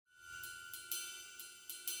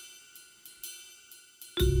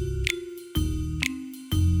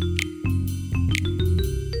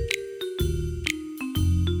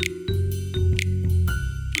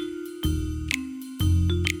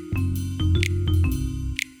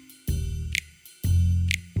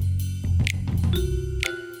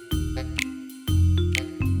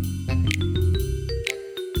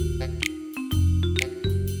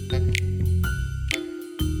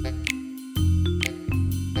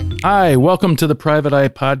Hi, welcome to the Private Eye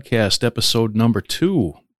Podcast, episode number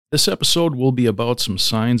 2. This episode will be about some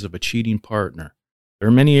signs of a cheating partner. There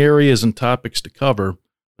are many areas and topics to cover,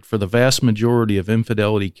 but for the vast majority of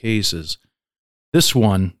infidelity cases, this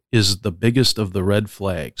one is the biggest of the red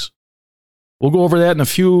flags. We'll go over that in a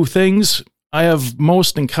few things I have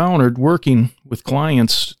most encountered working with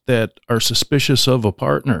clients that are suspicious of a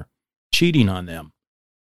partner cheating on them.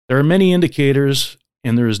 There are many indicators,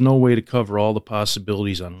 and there is no way to cover all the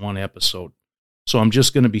possibilities on one episode. So I'm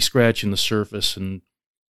just going to be scratching the surface, and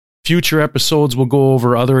future episodes will go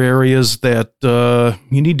over other areas that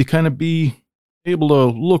you need to kind of be able to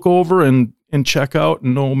look over and check out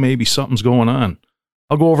and know maybe something's going on.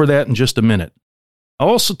 I'll go over that in just a minute. I'll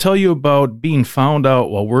also tell you about being found out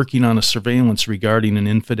while working on a surveillance regarding an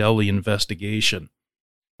infidelity investigation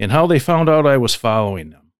and how they found out I was following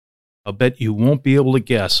them. I'll bet you won't be able to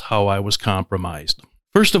guess how I was compromised.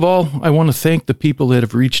 First of all, I want to thank the people that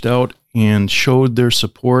have reached out and showed their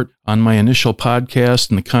support on my initial podcast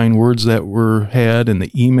and the kind words that were had and the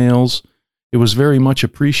emails. It was very much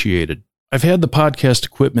appreciated. I've had the podcast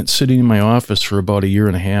equipment sitting in my office for about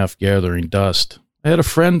 1.5 years gathering dust. I had a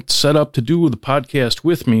friend set up to do the podcast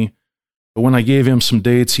with me, but when I gave him some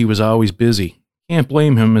dates, he was always busy. Can't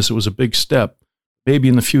blame him, as it was a big step. Maybe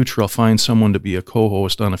in the future I'll find someone to be a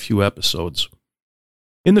co-host on a few episodes.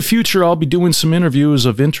 In the future, I'll be doing some interviews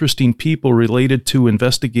of interesting people related to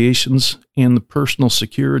investigations and the personal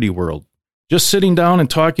security world. Just sitting down and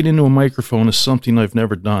talking into a microphone is something I've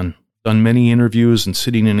never done. Done many interviews, and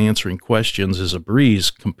sitting and answering questions is a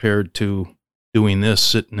breeze compared to doing this,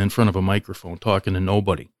 sitting in front of a microphone, talking to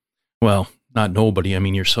nobody. Well, not nobody. I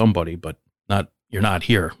mean, you're somebody, but you're not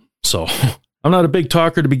here. So I'm not a big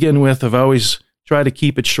talker to begin with. I've always tried to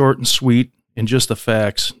keep it short and sweet and just the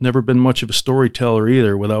facts. Never been much of a storyteller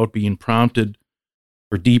either without being prompted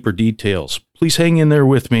for deeper details. Please hang in there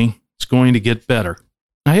with me. It's going to get better.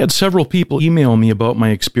 I had several people email me about my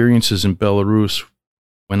experiences in Belarus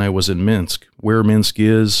when I was in Minsk, where Minsk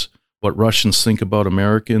is, what Russians think about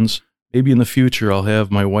Americans. Maybe in the future I'll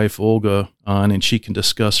have my wife Olga on and she can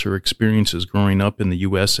discuss her experiences growing up in the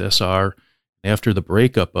USSR after the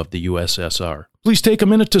breakup of the USSR. Please take a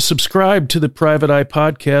minute to subscribe to the Private Eye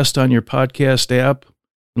Podcast on your podcast app,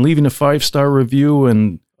 and leaving a 5-star review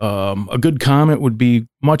and a good comment would be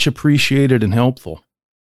much appreciated and helpful.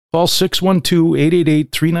 Call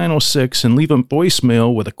 612-888-3906 and leave a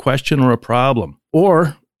voicemail with a question or a problem.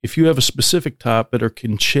 Or if you have a specific topic or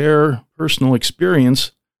can share personal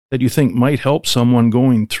experience that you think might help someone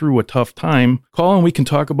going through a tough time, call and we can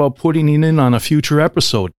talk about putting it in on a future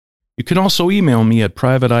episode. You can also email me at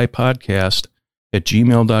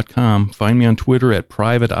privateeyepodcast@gmail.com. Find me on Twitter at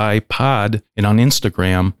privateeyepod and on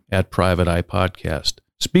Instagram at privateeyepodcast.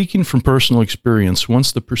 Speaking from personal experience,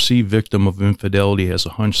 once the perceived victim of infidelity has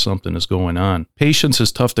a hunch something is going on, patience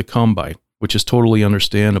is tough to come by, which is totally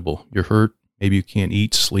understandable. You're hurt, maybe you can't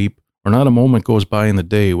eat, sleep, or not a moment goes by in the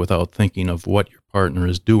day without thinking of what your partner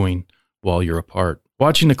is doing while you're apart.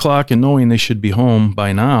 Watching the clock and knowing they should be home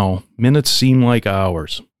by now, minutes seem like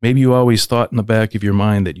hours. Maybe you always thought in the back of your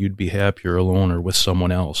mind that you'd be happier alone or with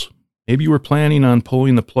someone else. Maybe you were planning on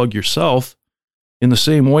pulling the plug yourself in the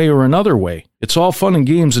same way or another way. It's all fun and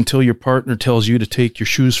games until your partner tells you to take your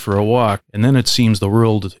shoes for a walk, and then it seems the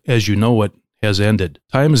world as you know it has ended.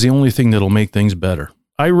 Time is the only thing that'll make things better.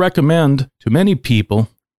 I recommend to many people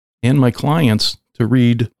and my clients to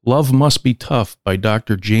read Love Must Be Tough by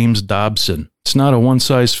Dr. James Dobson. It's not a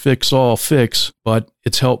one-size-fits-all fix, but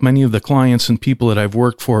it's helped many of the clients and people that I've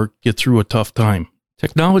worked for get through a tough time.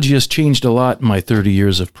 Technology has changed a lot in my 30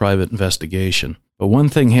 years of private investigation, but one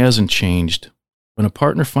thing hasn't changed. When a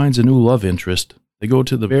partner finds a new love interest, they go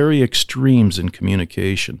to the very extremes in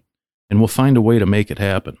communication and will find a way to make it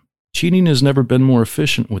happen. Cheating has never been more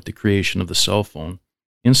efficient with the creation of the cell phone.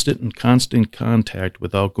 Instant and constant contact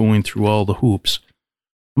without going through all the hoops.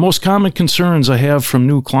 The most common concerns I have from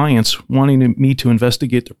new clients wanting me to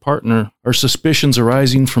investigate their partner are suspicions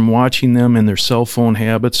arising from watching them and their cell phone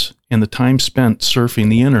habits and the time spent surfing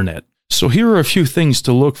the internet. So here are a few things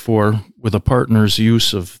to look for with a partner's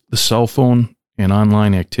use of the cell phone and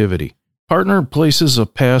online activity. Partner places a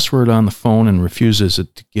password on the phone and refuses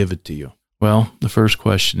to give it to you. Well, the first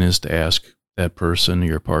question is to ask that person,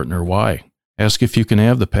 your partner, why. Ask if you can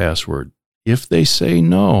have the password. If they say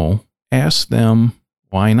no, ask them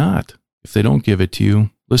why not. If they don't give it to you,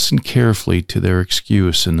 listen carefully to their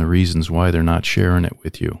excuse and the reasons why they're not sharing it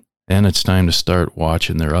with you. Then it's time to start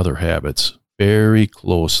watching their other habits very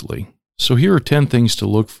closely. So here are 10 things to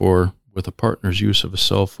look for with a partner's use of a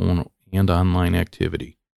cell phone and online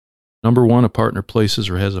activity. Number 1, a partner places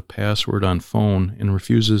or has a password on phone and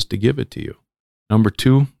refuses to give it to you. Number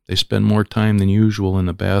 2, they spend more time than usual in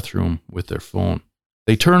the bathroom with their phone.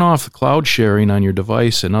 They turn off the cloud sharing on your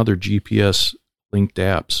device and other GPS-linked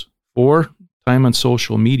apps. 4, time on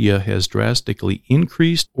social media has drastically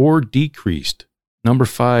increased or decreased. Number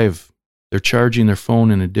 5, they're charging their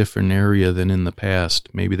phone in a different area than in the past.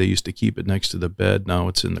 Maybe they used to keep it next to the bed. Now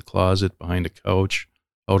it's in the closet, behind a couch,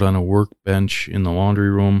 out on a workbench, in the laundry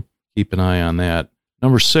room. Keep an eye on that.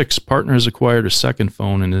 Number 6, partner has acquired a second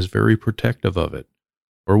phone and is very protective of it.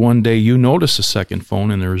 Or one day you notice a second phone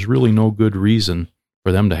and there is really no good reason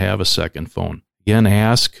for them to have a second phone. Again,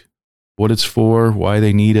 ask what it's for, why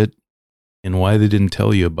they need it, and why they didn't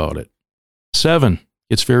tell you about it. 7,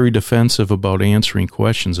 it's very defensive about answering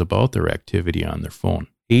questions about their activity on their phone.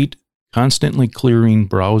 8, constantly clearing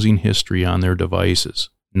browsing history on their devices.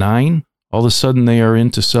 9, all of a sudden they are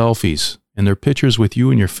into selfies, and their pictures with you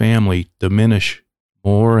and your family diminish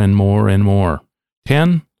more and more and more.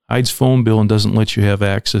 10, hides phone bill and doesn't let you have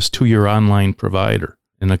access to your online provider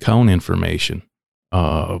and account information.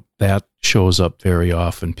 That shows up very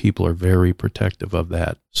often. People are very protective of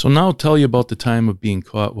that. So now I'll tell you about the time of being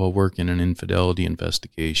caught while working an infidelity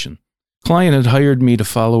investigation. Client had hired me to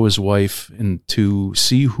follow his wife and to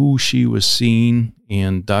see who she was seeing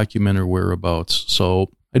and document her whereabouts. So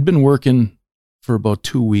I'd been working for about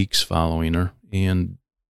 2 weeks following her and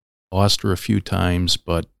lost her a few times,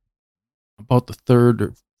 but about the 3rd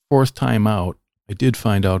or 4th time out, I did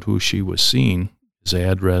find out who she was seeing, his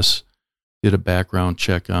address, did a background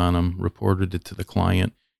check on him, reported it to the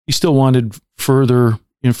client. He still wanted further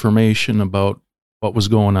information about what was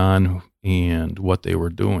going on and what they were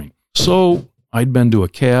doing. So I'd been to a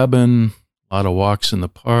cabin, a lot of walks in the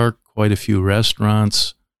park, quite a few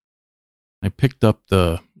restaurants. I picked up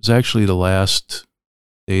it was actually the last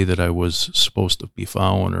day that I was supposed to be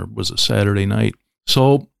following her, was a Saturday night.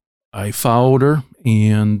 So I followed her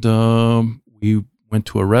and we went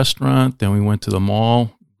to a restaurant, then we went to the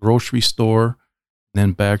mall, grocery store,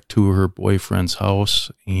 then back to her boyfriend's house,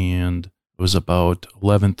 and it was about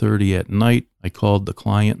 11:30 at night. I called the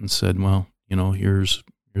client and said, well, here's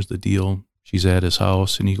the deal. She's at his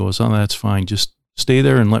house. And he goes, oh, that's fine. Just stay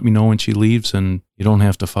there and let me know when she leaves, and you don't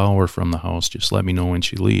have to follow her from the house. Just let me know when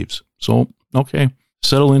she leaves. So, okay,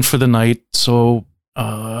 settle in for the night. So it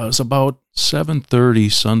was about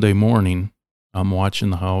 7:30 Sunday morning. I'm watching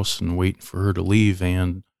the house and waiting for her to leave,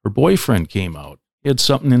 and her boyfriend came out. He had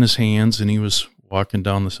something in his hands, and he was walking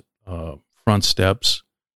down the front steps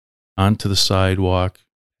onto the sidewalk,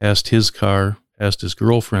 past his car, past his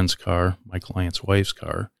girlfriend's car, my client's wife's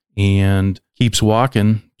car, and keeps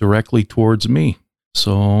walking directly towards me.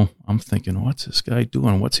 So I'm thinking, what's this guy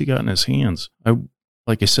doing? What's he got in his hands?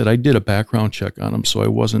 Like I said, I did a background check on him, so I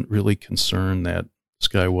wasn't really concerned that this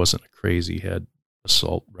guy wasn't a crazy head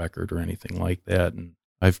assault record or anything like that. And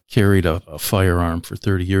I've carried a firearm for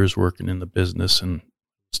 30 years working in the business, and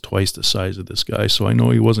it's twice the size of this guy, so I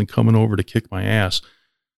know he wasn't coming over to kick my ass.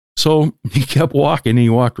 So he kept walking. He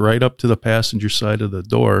walked right up to the passenger side of the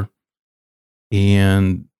door,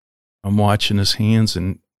 and I'm watching his hands,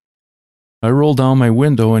 and I roll down my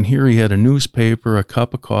window, and here he had a newspaper, a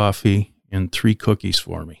cup of coffee, and 3 cookies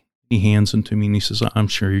for me. He hands them to me, and he says, I'm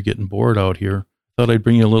sure you're getting bored out here. Thought I'd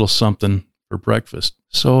bring you a little something for breakfast.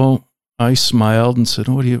 So I smiled and said,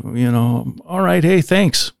 what do you, all right, hey,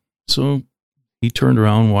 thanks. So he turned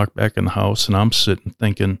around, walked back in the house, and I'm sitting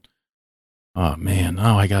thinking, oh man,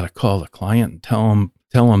 now I got to call the client and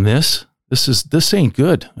tell him this. This ain't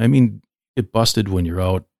good. I mean, get busted when you're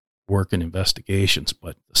out working investigations,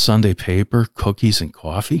 but the Sunday paper, cookies, and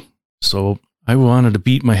coffee. So I wanted to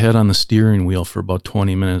beat my head on the steering wheel for about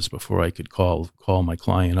 20 minutes before I could call my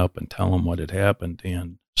client up and tell him what had happened.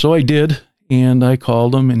 And so I did, and I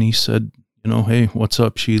called him, and he said, hey, what's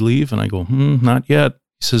up? She leave? And I go, not yet.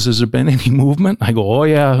 He says, has there been any movement? I go, oh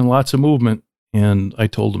yeah, lots of movement. And I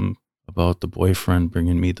told him about the boyfriend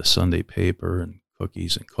bringing me the Sunday paper and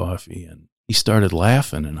cookies and coffee. And he started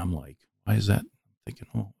laughing, and I'm like, why is that? I'm thinking,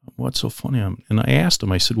 oh, what's so funny? And I asked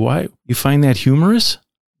him, I said, why? You find that humorous?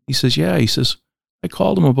 He says, yeah. He says, I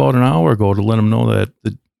called him about an hour ago to let him know that,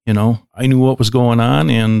 I knew what was going on,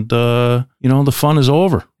 and, the fun is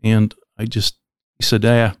over. And he said,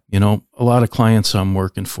 a lot of clients I'm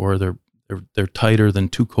working for, they're tighter than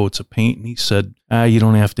 2 coats of paint. And he said, you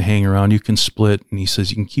don't have to hang around. You can split. And he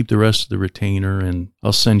says, you can keep the rest of the retainer, and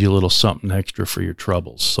I'll send you a little something extra for your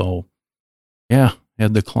troubles. So, yeah,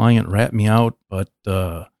 had the client rat me out. But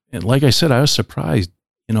and like I said, I was surprised.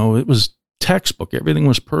 It was textbook. Everything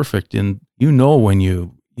was perfect. And when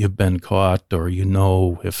you've been caught, or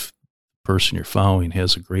if the person you're following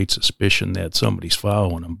has a great suspicion that somebody's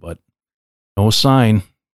following them. But no sign,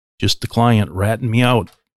 just the client ratting me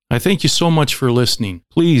out. I thank you so much for listening.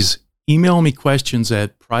 Please email me questions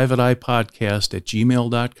at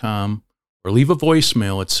privateeyepodcast@gmail.com or leave a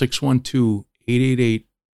voicemail at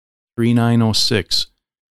 612-888-3906.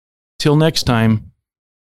 Till next time,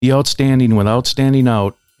 be outstanding without standing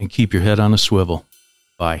out and keep your head on a swivel.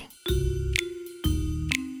 Bye.